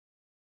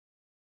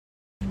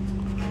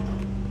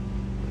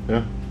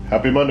Yeah.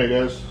 Happy Monday,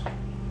 guys.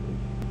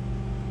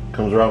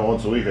 Comes around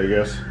once a week, I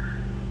guess.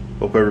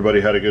 Hope everybody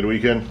had a good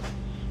weekend.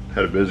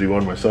 Had a busy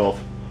one myself.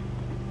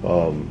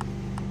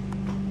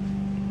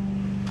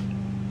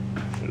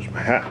 There's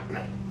my hat.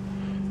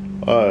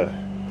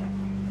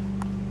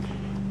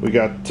 We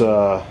got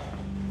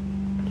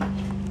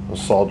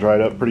this all dried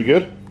up pretty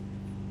good.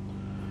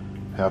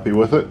 Happy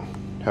with it.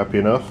 Happy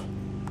enough.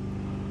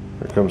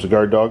 Here comes the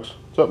guard dogs.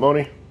 What's up,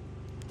 Moni?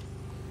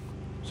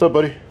 What's up,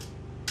 buddy?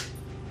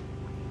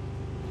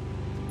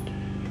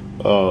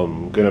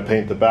 Gonna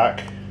paint the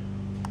back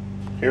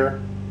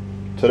here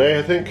today,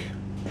 I think.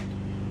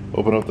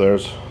 Open up,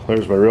 there's my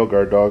real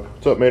guard dog.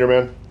 What's up, Mater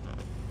Man?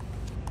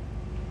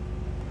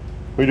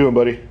 What you doing,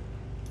 buddy?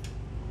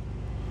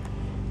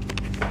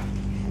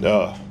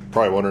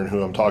 Probably wondering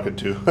who I'm talking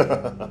to.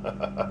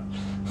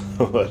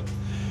 But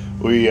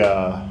we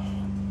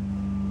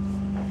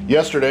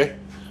yesterday,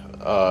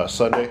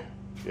 Sunday,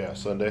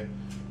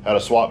 had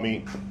a swap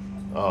meet.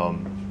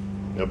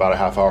 About a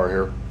half hour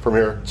here from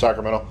here in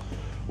Sacramento.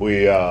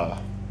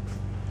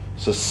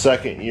 It's the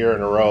second year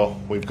in a row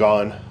we've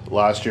gone.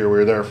 Last year we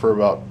were there for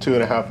about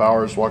 2.5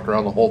 hours, walked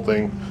around the whole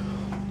thing.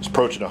 It's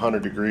approaching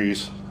 100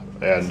 degrees,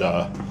 and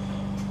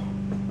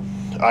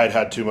I'd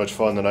had too much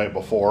fun the night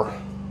before,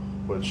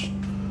 which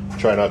I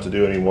try not to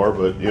do anymore,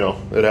 but you know,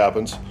 it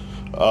happens.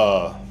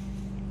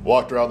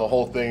 Walked around the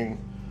whole thing,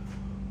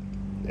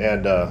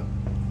 and I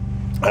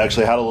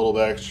actually had a little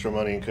bit extra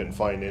money and couldn't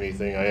find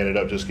anything. I ended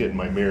up just getting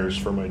my mirrors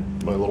for my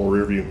little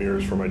rear view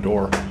mirrors for my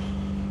door.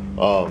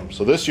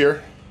 So this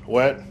year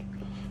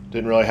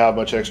didn't really have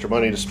much extra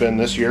money to spend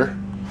this year,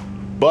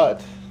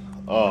 but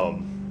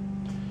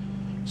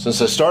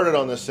since I started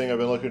on this thing, I've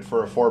been looking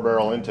for a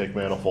 4-barrel intake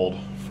manifold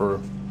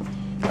for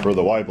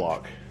the Y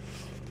block,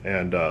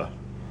 and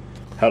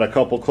had a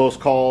couple close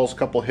calls,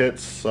 couple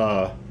hits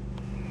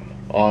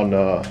on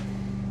the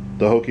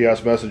Hokey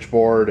Ass message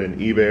board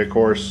and eBay, of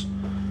course.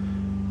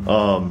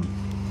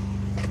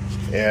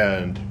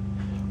 And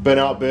been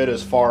outbid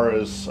as far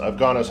as, I've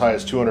gone as high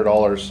as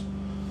 $200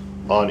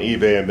 on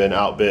eBay and been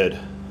outbid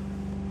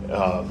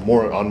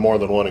on more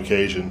than one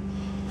occasion.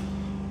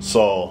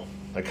 So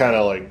I kind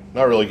of like,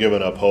 not really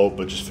giving up hope,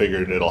 but just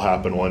figured it'll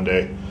happen one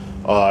day.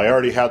 I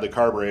already had the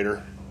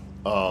carburetor,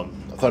 a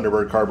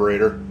Thunderbird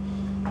carburetor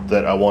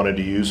that I wanted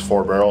to use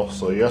 4-barrel.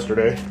 So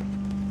yesterday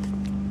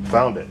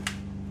found it.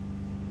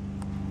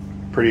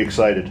 Pretty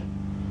excited.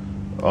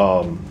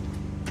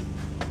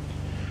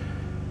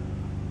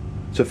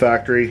 It's a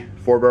factory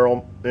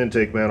 4-barrel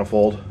intake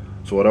manifold.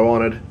 That's what I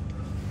wanted.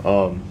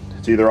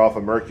 It's either off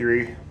a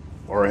Mercury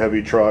or a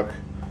heavy truck.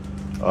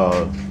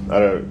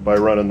 By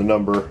running the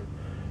number,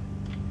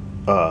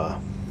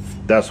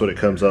 that's what it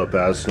comes up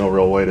as. No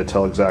real way to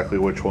tell exactly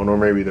which one, or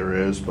maybe there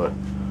is, but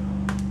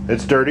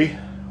it's dirty,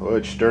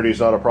 which dirty's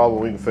not a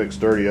problem. We can fix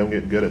dirty. I'm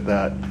getting good at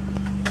that.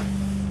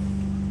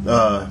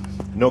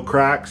 No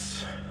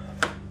cracks.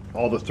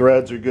 All the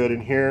threads are good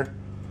in here.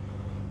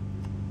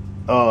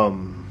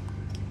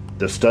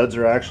 The studs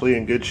are actually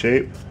in good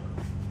shape,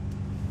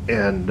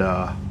 and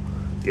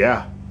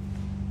yeah,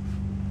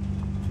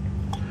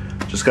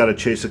 just got to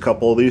chase a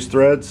couple of these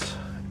threads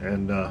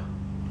and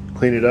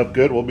clean it up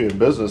good. We'll be in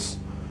business.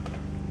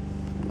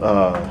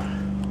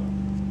 I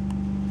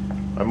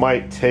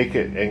might take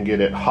it and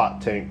get it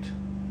hot tanked.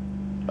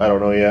 I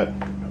don't know yet.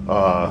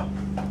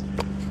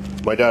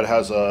 My dad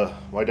has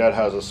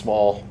a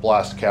small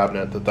blast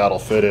cabinet that'll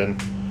fit in.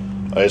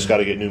 I just got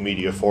to get new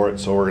media for it,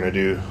 so I'm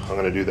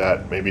gonna do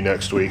that maybe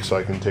next week, so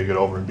I can take it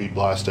over and bead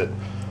blast it.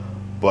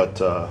 But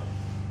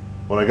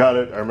when I got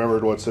it, I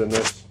remembered what's in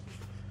this.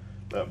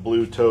 That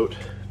blue tote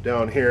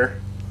down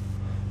here,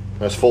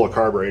 that's full of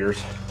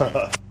carburetors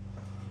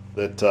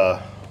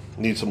that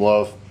need some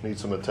love, need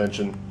some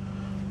attention.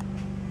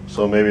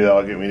 So maybe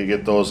that'll get me to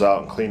get those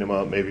out and clean them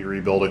up, maybe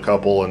rebuild a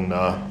couple and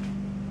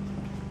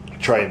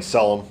try and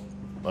sell them.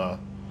 Put a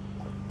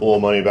little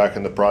money back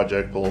in the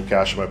project, put a little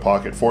cash in my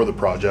pocket for the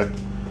project,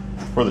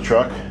 for the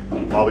truck,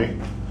 hobby.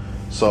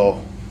 So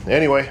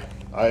anyway,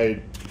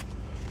 I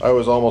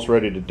was almost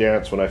ready to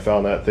dance when I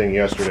found that thing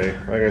yesterday.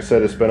 Like I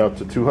said, it's been up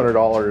to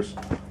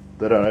 $200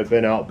 that I've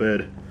been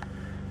outbid,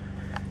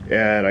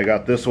 and I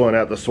got this one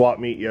at the swap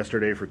meet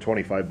yesterday for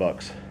 25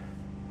 bucks.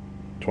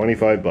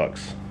 25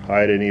 bucks.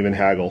 I didn't even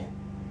haggle.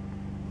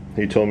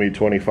 He told me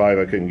 25.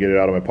 I couldn't get it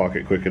out of my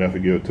pocket quick enough to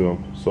give it to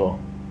him. So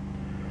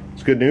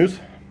it's good news.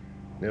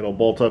 It'll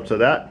bolt up to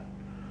that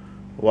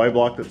Y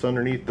block that's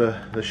underneath the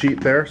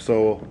sheet there.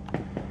 So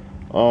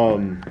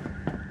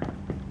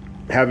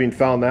having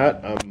found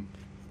that,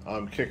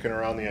 I'm kicking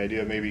around the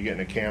idea of maybe getting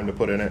a cam to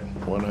put in it.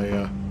 When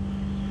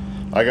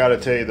I gotta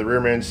tell you, the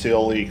rear main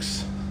seal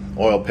leaks,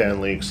 oil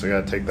pan leaks. I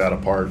gotta take that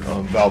apart.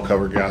 Valve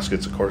cover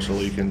gaskets, of course, are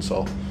leaking,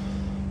 so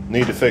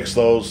need to fix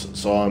those.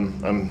 So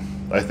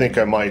I think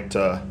I might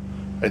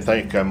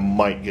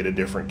get a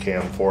different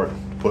cam for it.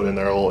 Put in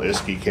there a little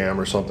Isky cam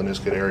or something,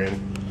 Iskadarian.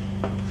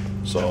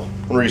 So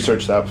I'll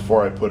research that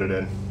before I put it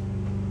in.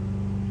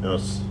 You know,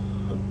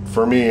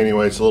 for me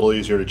anyway, it's a little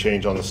easier to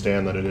change on the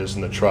stand than it is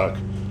in the truck.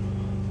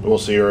 We'll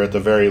see, or at the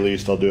very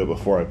least I'll do it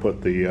before I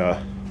put the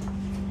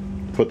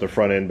put the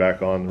front end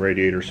back on,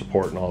 radiator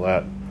support and all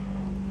that.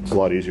 It's a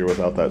lot easier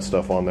without that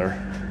stuff on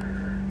there.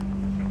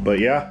 But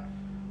yeah,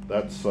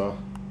 that's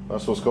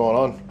what's going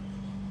on.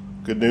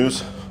 Good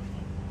news.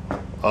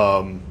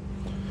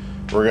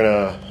 We're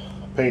gonna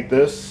paint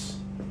this,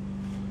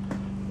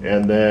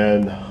 and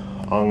then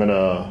I'm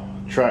gonna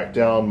track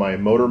down my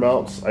motor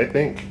mounts, I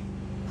think,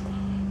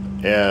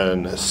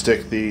 and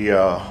stick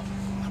the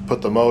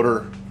put the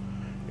motor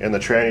and the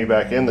tranny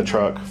back in the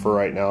truck for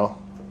right now,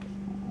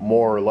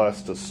 more or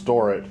less to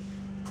store it,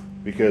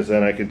 because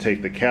then I can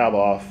take the cab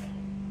off.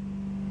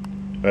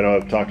 I know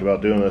I've talked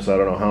about doing this I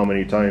don't know how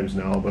many times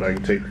now, but I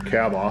can take the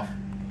cab off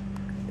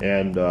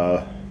and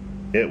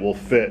it will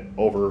fit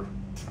over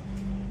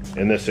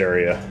in this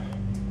area.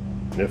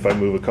 And if I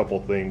move a couple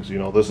things, you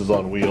know, this is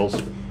on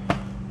wheels.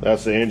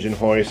 That's the engine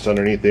hoist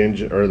underneath the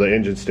engine, or the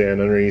engine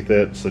stand underneath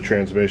it. It's the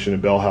transmission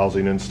and bell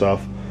housing and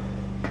stuff.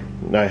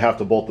 And I have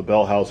to bolt the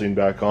bell housing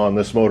back on.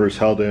 This motor is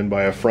held in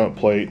by a front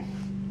plate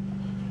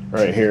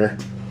right here,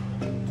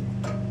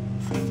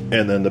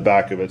 and then the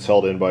back of it's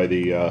held in by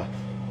the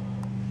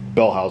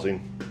bell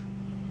housing.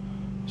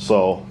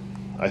 So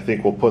I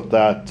think we'll put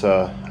that,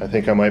 I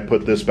think I might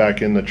put this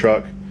back in the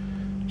truck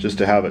just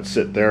to have it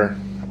sit there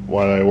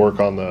while I work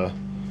on the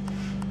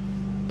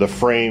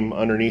frame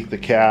underneath the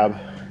cab,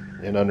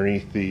 and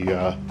underneath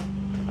the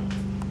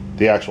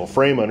actual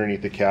frame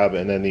underneath the cab,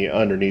 and then the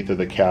underneath of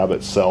the cab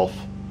itself.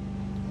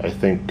 I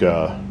think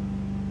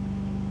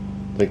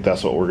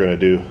that's what we're gonna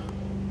do.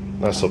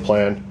 That's the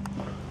plan.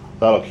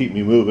 That'll keep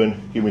me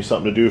moving, give me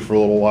something to do for a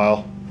little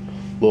while.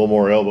 A little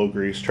more elbow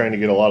grease, trying to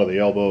get a lot of the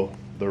elbow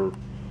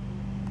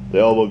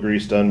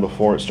grease done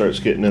before it starts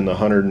getting in the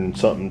 100 and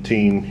something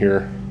teen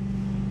here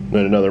in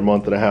another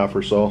month and a half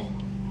or so.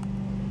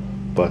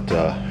 But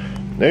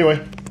anyway,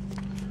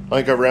 I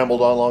think I've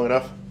rambled on long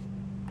enough.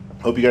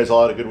 Hope you guys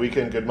all had a good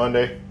weekend, good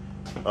Monday.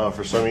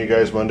 For some of you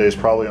guys, Monday is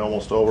probably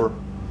almost over.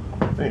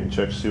 I didn't even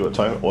check to see what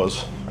time it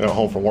was. I got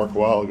home from work a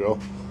while ago.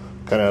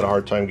 Kind of had a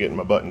hard time getting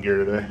my button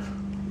gear today.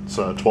 It's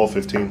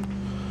 12:15.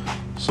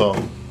 So, all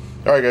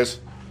right guys,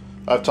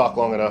 I've talked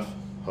long enough.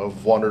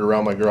 I've wandered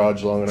around my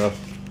garage long enough.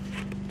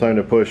 Time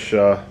to push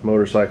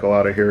motorcycle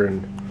out of here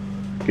and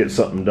get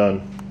something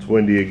done. It's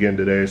windy again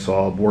today, so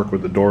I'll work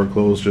with the door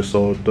closed just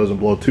so it doesn't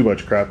blow too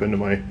much crap into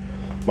my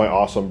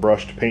awesome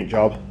brushed paint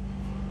job.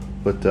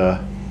 But all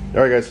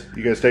right guys,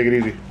 you guys take it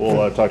easy. We'll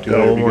talk to you later. Got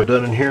a little more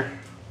done in here.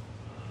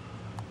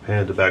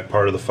 Painted the back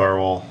part of the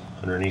firewall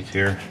underneath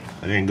here.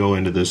 I didn't go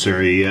into this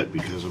area yet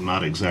because I'm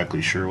not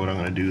exactly sure what I'm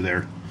going to do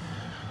there.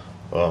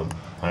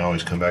 I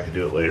always come back and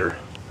do it later.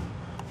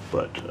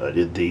 But I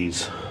did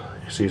these.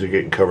 These are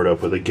getting covered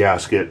up with a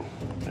gasket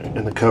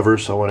and the cover,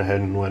 so I went ahead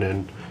and went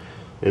in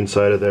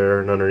inside of there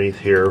and underneath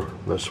here.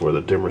 That's where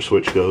the dimmer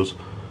switch goes.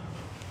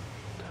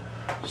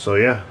 So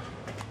yeah.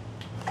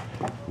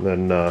 And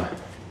then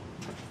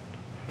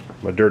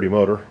my dirty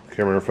motor. Can't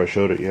remember if I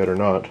showed it yet or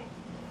not.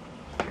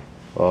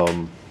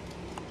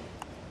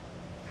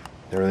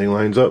 Everything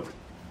lines up.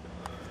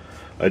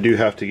 I do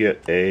have to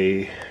get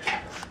a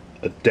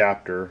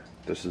adapter.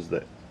 This is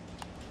the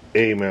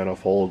A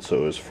manifold,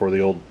 so it's for the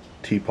old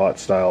teapot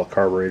style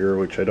carburetor,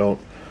 which I don't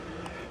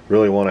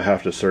really want to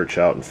have to search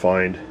out and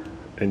find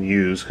and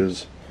use,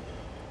 because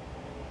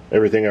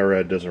everything I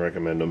read doesn't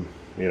recommend them,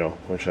 you know,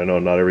 which I know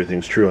not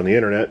everything's true on the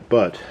internet,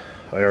 but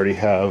I already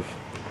have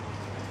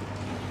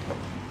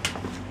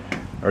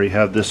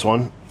this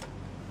one.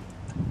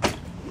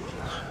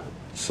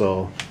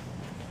 So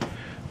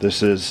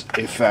this is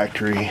a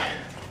factory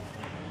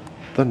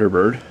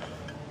Thunderbird.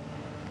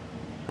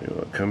 You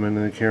want to come into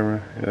the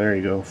camera? Yeah, there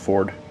you go,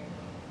 Ford.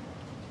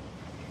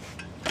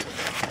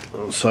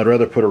 So I'd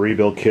rather put a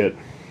rebuild kit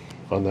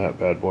on that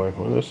bad boy.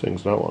 Well, this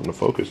thing's not wanting to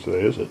focus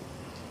today, is it?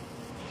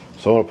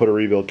 So I want to put a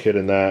rebuild kit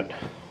in that,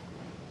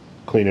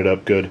 clean it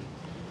up good,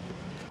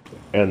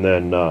 and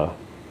then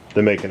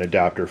make an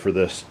adapter for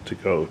this to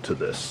go to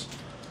this.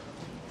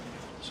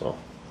 So,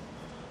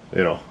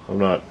 you know, I'm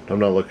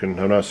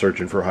not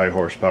searching for high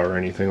horsepower or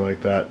anything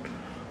like that.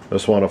 I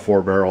just want a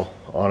 4-barrel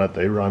on it.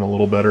 They run a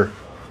little better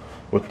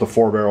with the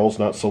 4 barrels,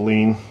 not so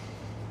lean,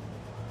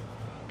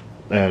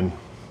 and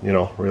you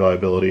know,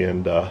 reliability,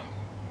 and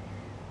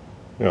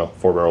you know,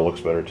 4-barrel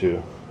looks better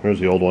too. Here's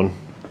the old one.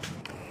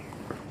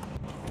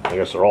 I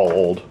guess they're all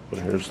old, but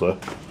here's the,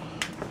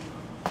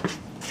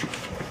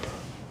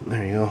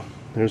 there you go.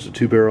 There's the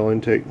 2-barrel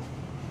intake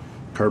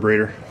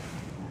carburetor.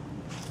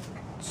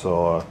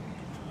 So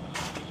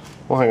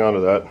we'll hang on to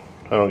that.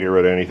 I don't get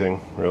rid of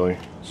anything really.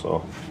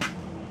 So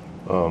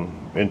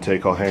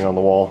intake I'll hang on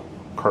the wall.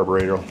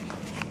 Carburetor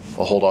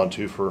I'll hold on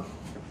to for,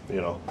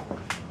 you know,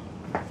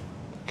 in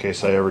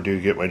case I ever do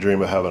get my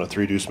dream of having a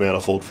 3-deuce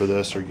manifold for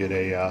this, or get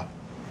a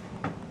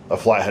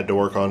flathead to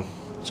work on.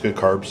 It's good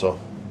carb. So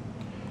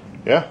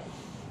yeah,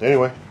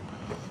 anyway,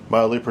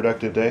 mildly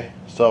productive day.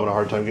 Still having a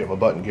hard time getting my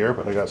button gear,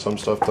 but I got some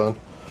stuff done.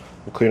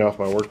 I'll clean off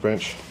my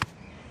workbench.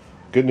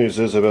 Good news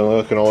is I've been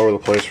looking all over the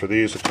place for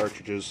these, the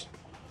cartridges,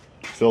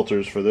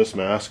 filters for this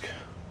mask,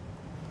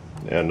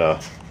 and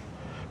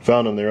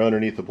found them there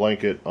underneath the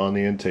blanket on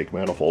the intake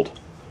manifold.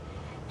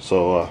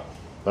 So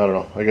I don't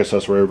know. I guess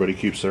that's where everybody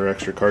keeps their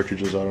extra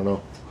cartridges. I don't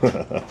know.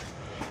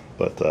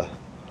 But all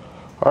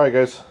right,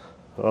 guys.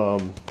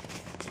 I'll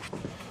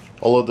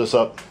load this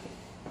up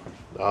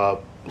a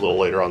little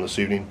later on this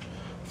evening.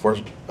 Before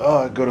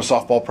I go to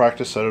softball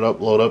practice, set it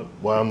up, load up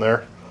while I'm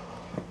there.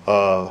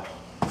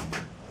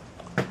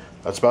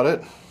 That's about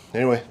it.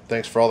 Anyway,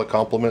 thanks for all the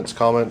compliments,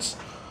 comments.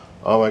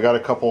 I got a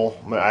couple.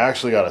 I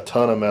actually got a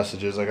ton of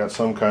messages. I got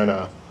some kind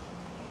of,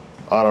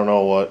 I don't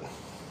know what.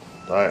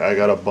 I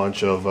got a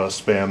bunch of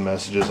spam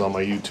messages on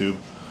my YouTube,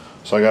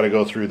 so I got to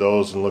go through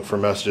those and look for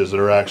messages that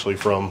are actually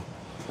from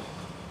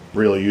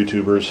real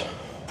YouTubers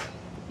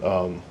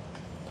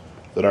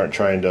that aren't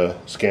trying to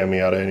scam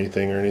me out of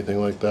anything or anything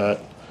like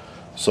that.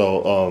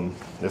 So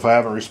if I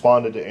haven't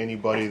responded to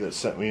anybody that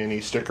sent me any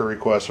sticker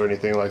requests or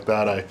anything like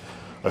that,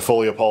 I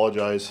fully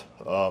apologize.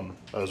 I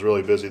was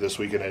really busy this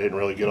weekend. I didn't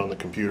really get on the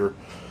computer.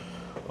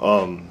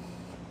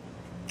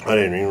 I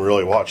didn't even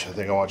really watch. I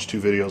think I watched 2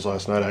 videos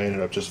last night. I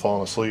ended up just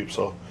falling asleep.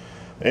 So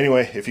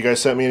anyway, if you guys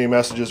sent me any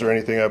messages or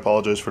anything, I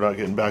apologize for not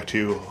getting back to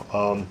you.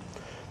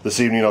 This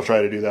evening I'll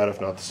try to do that. If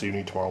not this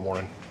evening, tomorrow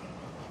morning.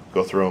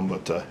 Go through them.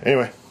 But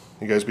anyway,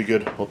 you guys be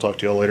good. We'll talk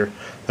to y'all later.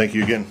 Thank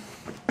you again.